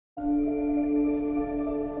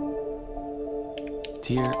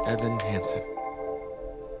Dear Evan Hansen.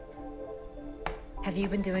 Have you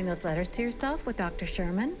been doing those letters to yourself with Dr.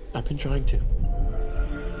 Sherman? I've been trying to.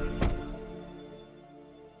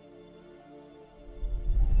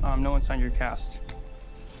 No one signed your cast.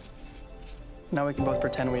 Now we can both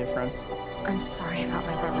pretend we're friends. I'm sorry about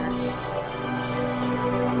my brother.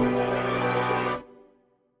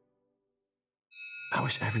 I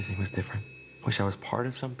wish everything was different. I wish I was part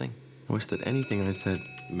of something. I wish that anything I said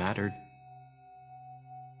mattered.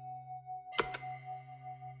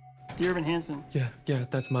 Dear Evan Hansen. Yeah,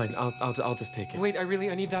 that's mine. I'll just take it. Wait, I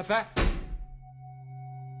need that back.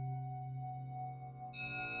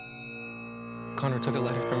 Connor took a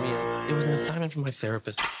letter from me. It was an assignment from my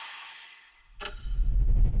therapist.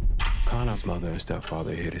 Connor's mother and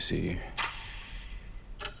stepfather are here to see you.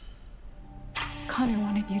 Connor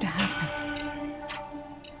wanted you to have this.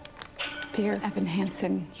 Dear Evan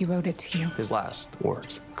Hansen, he wrote it to you. His last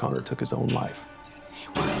words, Connor took his own life.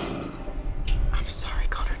 I'm sorry,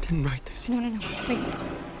 Connor didn't write this. No, please.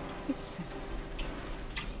 Please.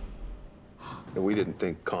 We didn't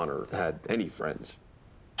think Connor had any friends.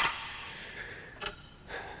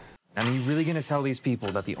 And are you really gonna tell these people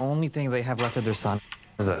that the only thing they have left of their son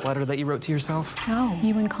is a letter that you wrote to yourself? So,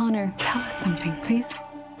 you and Connor, tell us something, please.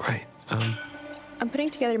 Right, I'm putting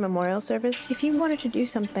together a memorial service. If you wanted to do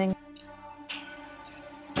something.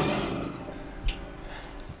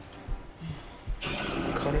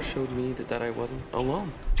 Connor showed me that I wasn't alone.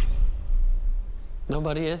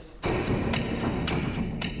 Nobody is.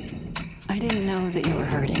 I didn't know that you were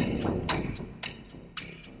hurting.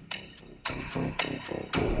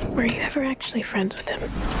 Were you ever actually friends with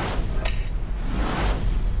him?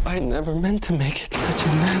 I never meant to make it such a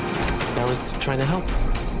mess. I was trying to help.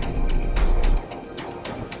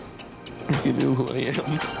 If you knew who I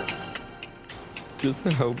am, just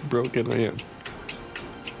how broken I am.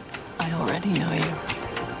 I already know you.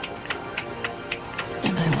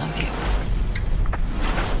 And I love you.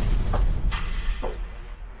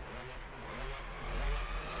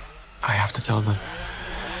 I have to tell them.